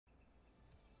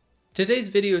Today's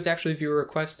video is actually viewer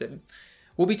requested.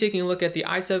 We'll be taking a look at the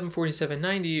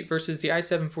i7-4790 versus the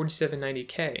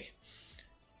i7-4790K.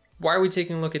 Why are we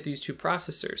taking a look at these two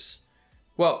processors?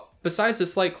 Well, besides the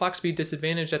slight clock speed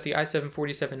disadvantage that the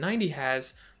i7-4790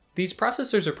 has, these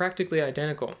processors are practically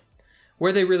identical.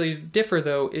 Where they really differ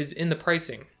though is in the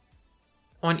pricing.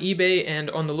 On eBay and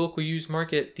on the local used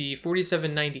market, the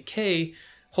 4790K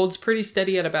holds pretty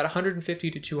steady at about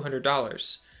 $150 to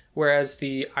 $200. Whereas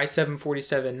the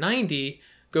i7-4790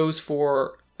 goes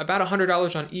for about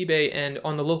 $100 on eBay, and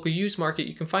on the local used market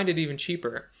you can find it even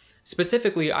cheaper.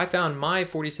 Specifically, I found my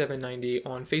 4790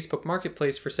 on Facebook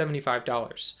Marketplace for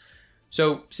 $75.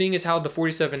 So seeing as how the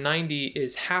 4790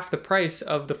 is half the price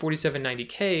of the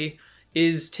 4790K,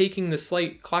 is taking the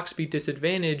slight clock speed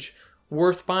disadvantage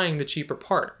worth buying the cheaper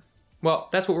part? Well,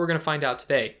 that's what we're going to find out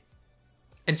today.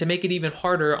 And to make it even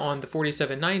harder on the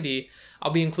 4790,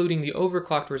 I'll be including the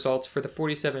overclocked results for the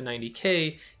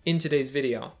 4790K in today's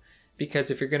video.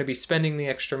 Because if you're going to be spending the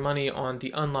extra money on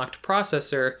the unlocked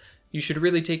processor, you should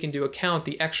really take into account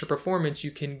the extra performance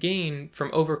you can gain from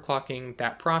overclocking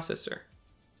that processor.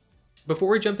 Before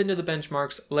we jump into the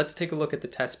benchmarks, let's take a look at the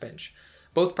test bench.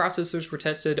 Both processors were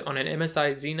tested on an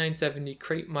MSI Z970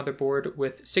 Krait motherboard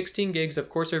with 16 gigs of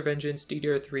Corsair Vengeance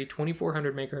DDR3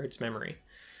 2400 MHz memory.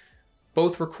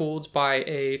 Both were cooled by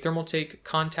a Thermaltake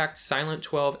Contac Silent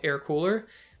 12 air cooler.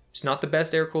 It's not the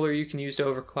best air cooler you can use to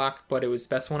overclock, but it was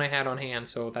the best one I had on hand,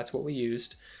 so that's what we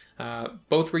used.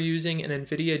 Both were using an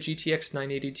Nvidia GTX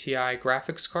 980 Ti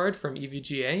graphics card from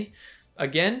EVGA.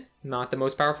 Again, not the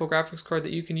most powerful graphics card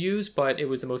that you can use, but it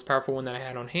was the most powerful one that I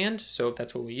had on hand, so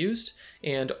that's what we used.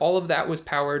 And all of that was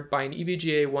powered by an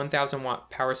EVGA 1000 watt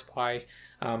power supply.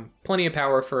 Plenty of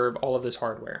power for all of this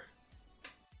hardware.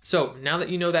 So now that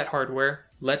you know that hardware,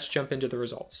 let's jump into the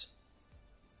results.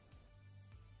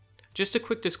 Just a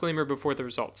quick disclaimer before the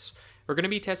results. We're going to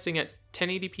be testing at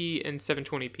 1080p and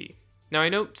 720p. Now I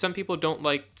know some people don't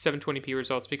like 720p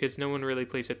results because no one really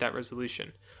plays at that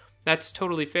resolution. That's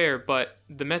totally fair, but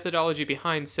the methodology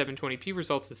behind 720p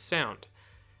results is sound.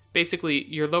 Basically,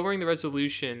 you're lowering the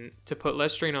resolution to put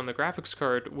less strain on the graphics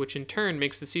card, which in turn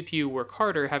makes the CPU work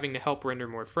harder, having to help render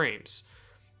more frames.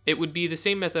 It would be the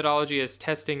same methodology as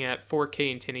testing at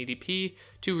 4K and 1080p,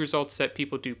 two results that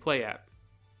people do play at.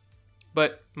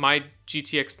 But my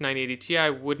GTX 980 Ti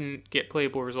wouldn't get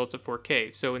playable results at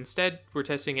 4K, so instead we're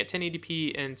testing at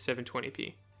 1080p and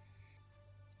 720p.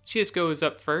 CSGO is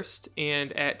up first,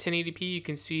 and at 1080p you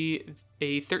can see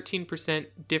a 13%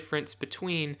 difference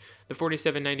between the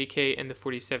 4790K and the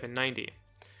 4790.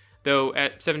 Though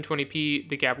at 720p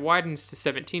the gap widens to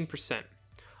 17%.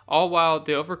 All while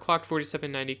the overclocked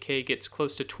 4790K gets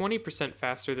close to 20%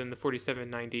 faster than the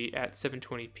 4790 at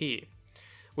 720p.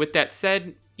 With that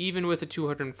said, even with a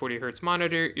 240Hz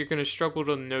monitor, you're going to struggle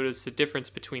to notice the difference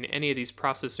between any of these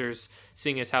processors,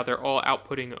 seeing as how they're all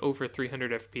outputting over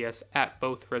 300 FPS at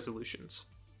both resolutions.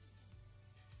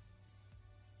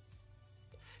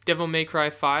 Devil May Cry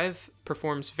 5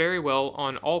 performs very well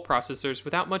on all processors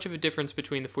without much of a difference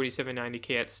between the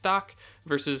 4790K at stock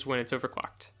versus when it's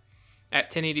overclocked. At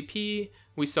 1080p,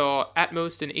 we saw at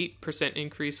most an 8%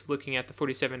 increase looking at the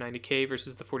 4790K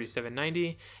versus the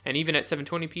 4790, and even at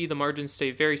 720p the margins stay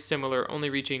very similar, only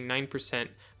reaching 9%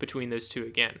 between those two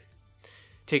again.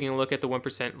 Taking a look at the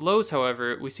 1% lows,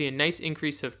 however, we see a nice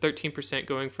increase of 13%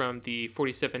 going from the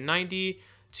 4790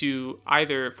 to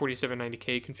either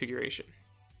 4790K configuration.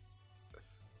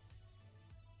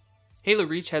 Halo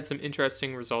Reach had some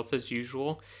interesting results as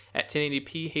usual. At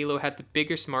 1080p, Halo had the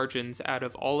biggest margins out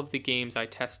of all of the games I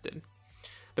tested.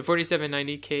 The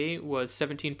 4790K was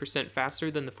 17%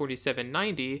 faster than the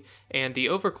 4790, and the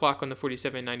overclock on the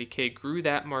 4790K grew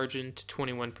that margin to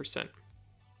 21%.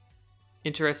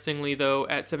 Interestingly though,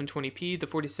 at 720p, the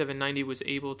 4790 was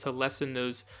able to lessen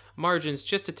those margins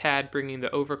just a tad, bringing the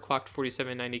overclocked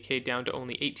 4790K down to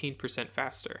only 18%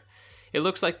 faster. It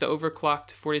looks like the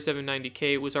overclocked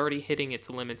 4790K was already hitting its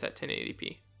limits at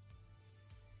 1080p.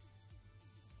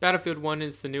 Battlefield 1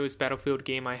 is the newest Battlefield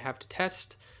game I have to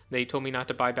test. They told me not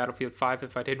to buy Battlefield 5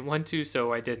 if I didn't want to,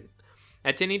 so I didn't.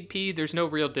 At 1080p, there's no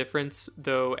real difference,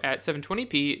 though at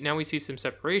 720p, now we see some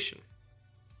separation.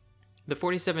 The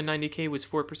 4790K was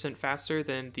 4% faster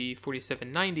than the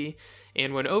 4790,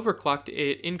 and when overclocked,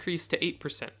 it increased to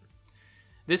 8%.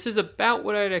 This is about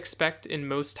what I'd expect in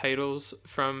most titles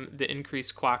from the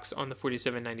increased clocks on the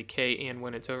 4790K and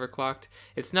when it's overclocked.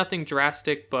 It's nothing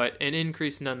drastic, but an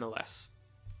increase nonetheless.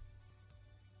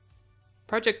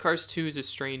 Project Cars 2 is a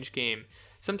strange game.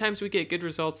 Sometimes we get good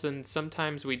results and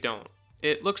sometimes we don't.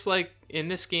 It looks like in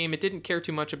this game it didn't care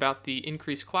too much about the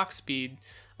increased clock speed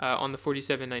on the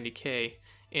 4790K,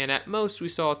 and at most we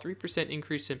saw a 3%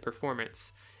 increase in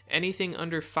performance. Anything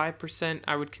under 5%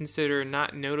 I would consider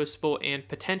not noticeable and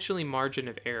potentially margin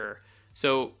of error.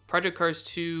 So Project Cars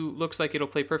 2 looks like it'll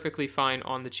play perfectly fine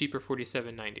on the cheaper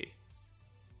 4790.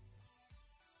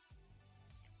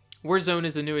 Warzone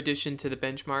is a new addition to the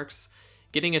benchmarks.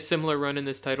 Getting a similar run in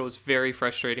this title is very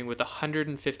frustrating with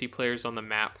 150 players on the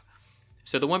map.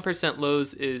 So the 1%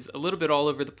 lows is a little bit all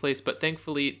over the place, but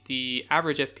thankfully the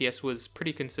average FPS was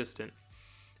pretty consistent.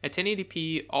 At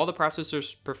 1080p, all the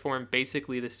processors perform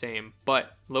basically the same,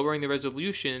 but lowering the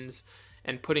resolutions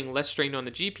and putting less strain on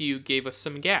the GPU gave us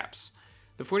some gaps.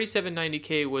 The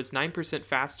 4790K was 9%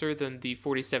 faster than the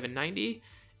 4790,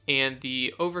 and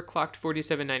the overclocked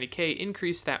 4790K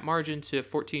increased that margin to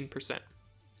 14%.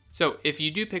 So if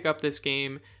you do pick up this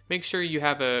game, make sure you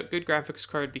have a good graphics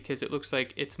card because it looks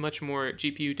like it's much more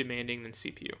GPU demanding than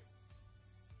CPU.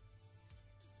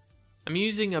 I'm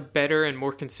using a better and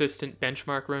more consistent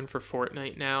benchmark run for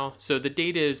Fortnite now, so the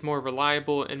data is more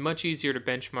reliable and much easier to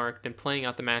benchmark than playing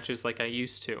out the matches like I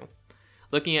used to.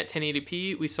 Looking at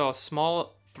 1080p, we saw a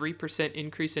small 3%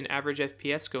 increase in average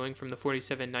FPS going from the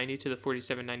 4790 to the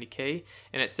 4790K,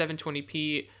 and at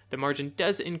 720p, the margin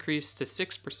does increase to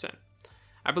 6%.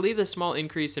 I believe the small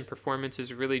increase in performance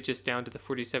is really just down to the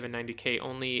 4790K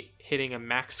only hitting a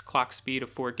max clock speed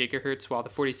of 4 GHz, while the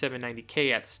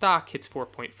 4790K at stock hits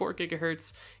 4.4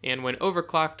 GHz, and when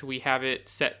overclocked, we have it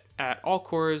set at all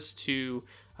cores to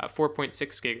 4.6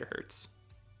 GHz.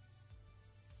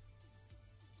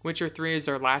 Witcher 3 is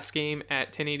our last game.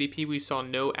 At 1080p, we saw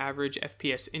no average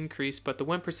FPS increase, but the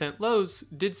 1% lows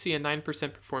did see a 9%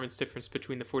 performance difference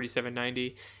between the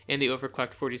 4790 and the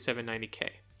overclocked 4790K.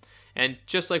 And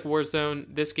just like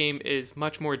Warzone, this game is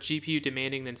much more GPU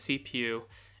demanding than CPU,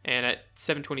 and at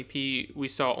 720p, we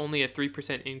saw only a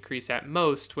 3% increase at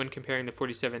most when comparing the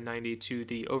 4790 to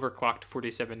the overclocked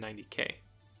 4790K.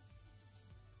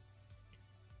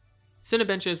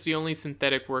 Cinebench is the only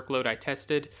synthetic workload I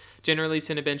tested. Generally,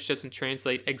 Cinebench doesn't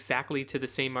translate exactly to the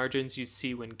same margins you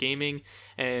see when gaming,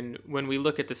 and when we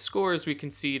look at the scores, we can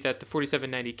see that the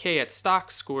 4790K at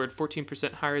stock scored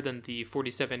 14% higher than the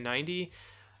 4790.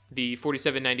 The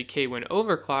 4790K, when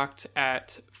overclocked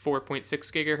at 4.6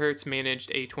 GHz, managed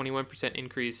a 21%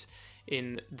 increase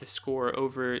in the score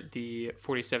over the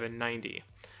 4790.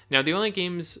 Now, the only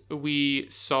games we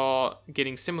saw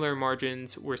getting similar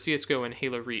margins were CSGO and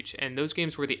Halo Reach, and those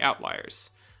games were the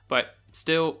outliers. But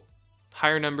still,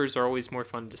 higher numbers are always more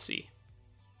fun to see.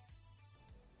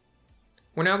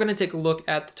 We're now going to take a look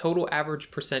at the total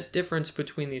average percent difference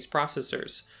between these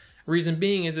processors. Reason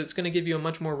being is it's going to give you a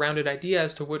much more rounded idea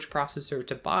as to which processor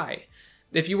to buy.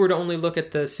 If you were to only look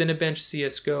at the Cinebench,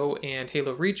 CSGO, and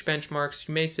Halo Reach benchmarks,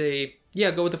 you may say,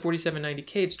 yeah, go with the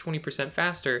 4790K, it's 20%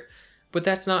 faster. But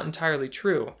that's not entirely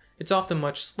true. It's often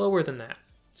much slower than that.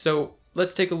 So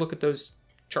let's take a look at those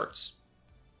charts.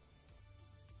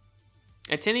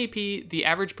 At 1080p, the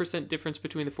average percent difference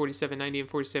between the 4790 and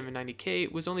 4790K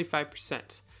was only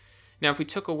 5%. Now, if we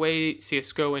took away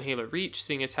CSGO and Halo Reach,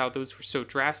 seeing as how those were so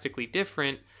drastically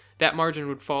different, that margin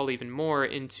would fall even more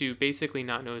into basically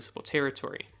not noticeable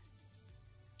territory.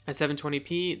 At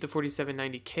 720p, the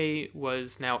 4790K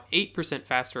was now 8%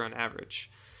 faster on average.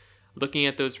 Looking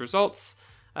at those results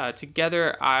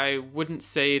together, I wouldn't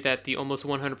say that the almost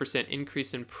 100%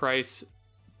 increase in price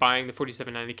buying the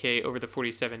 4790K over the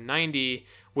 4790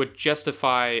 would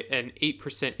justify an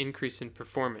 8% increase in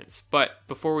performance. But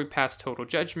before we pass total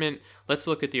judgment, let's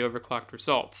look at the overclocked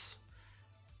results.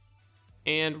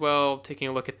 And well, taking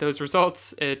a look at those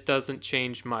results, it doesn't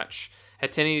change much.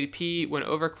 At 1080p, when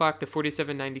overclocked, the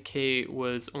 4790K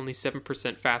was only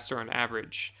 7% faster on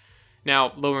average.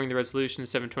 Now, lowering the resolution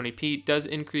to 720p does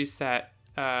increase that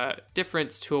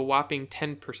difference to a whopping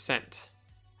 10%.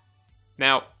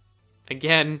 Now,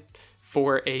 again,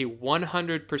 for a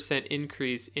 100%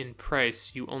 increase in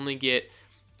price, you only get,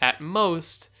 at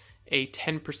most, a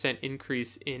 10%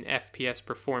 increase in FPS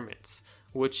performance,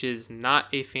 which is not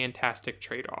a fantastic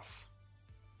trade-off.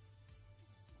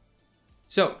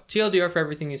 So, TLDR for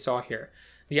everything you saw here.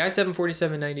 The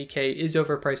i7-4790K is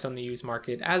overpriced on the used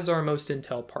market, as are most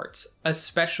Intel parts,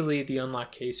 especially the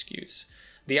unlocked K SKUs.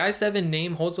 The i7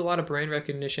 name holds a lot of brand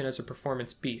recognition as a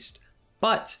performance beast,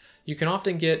 but you can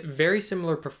often get very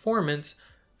similar performance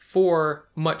for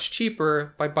much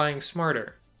cheaper by buying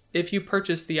smarter. If you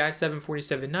purchase the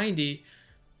i7-4790,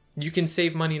 you can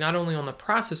save money not only on the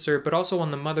processor, but also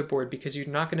on the motherboard, because you're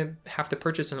not going to have to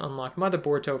purchase an unlocked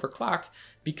motherboard to overclock,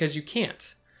 because you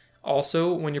can't.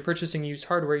 Also, when you're purchasing used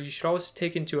hardware, you should always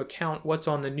take into account what's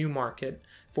on the new market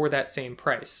for that same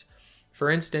price. For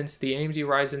instance, the AMD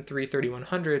Ryzen 3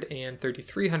 3100 and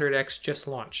 3300X just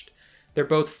launched. They're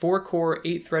both 4-core,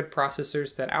 8-thread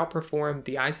processors that outperform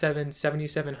the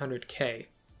i7-7700K.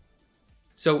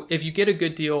 So if you get a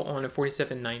good deal on a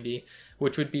 4790,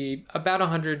 which would be about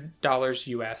 $100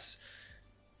 US,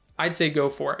 I'd say go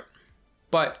for it.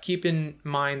 But keep in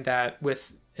mind that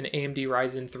with an AMD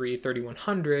Ryzen 3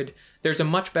 3100, there's a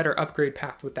much better upgrade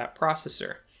path with that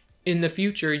processor. In the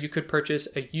future, you could purchase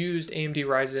a used AMD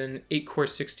Ryzen 8-core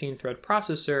 16-thread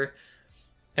processor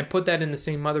and put that in the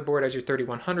same motherboard as your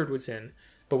 3100 was in.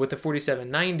 But with the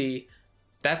 4790,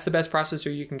 that's the best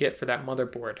processor you can get for that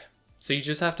motherboard. So you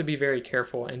just have to be very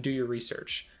careful and do your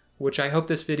research, which I hope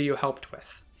this video helped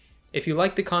with. If you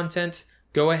like the content,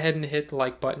 go ahead and hit the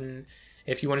like button.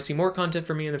 If you want to see more content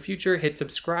from me in the future, hit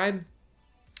subscribe.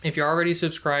 If you're already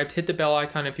subscribed, hit the bell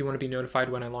icon if you want to be notified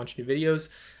when I launch new videos,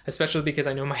 especially because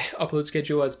I know my upload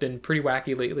schedule has been pretty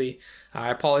wacky lately. I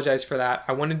apologize for that.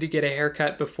 I wanted to get a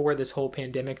haircut before this whole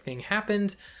pandemic thing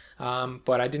happened,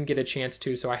 but I didn't get a chance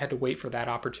to, so I had to wait for that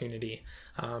opportunity.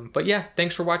 But yeah,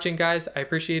 thanks for watching, guys. I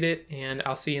appreciate it, and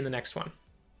I'll see you in the next one.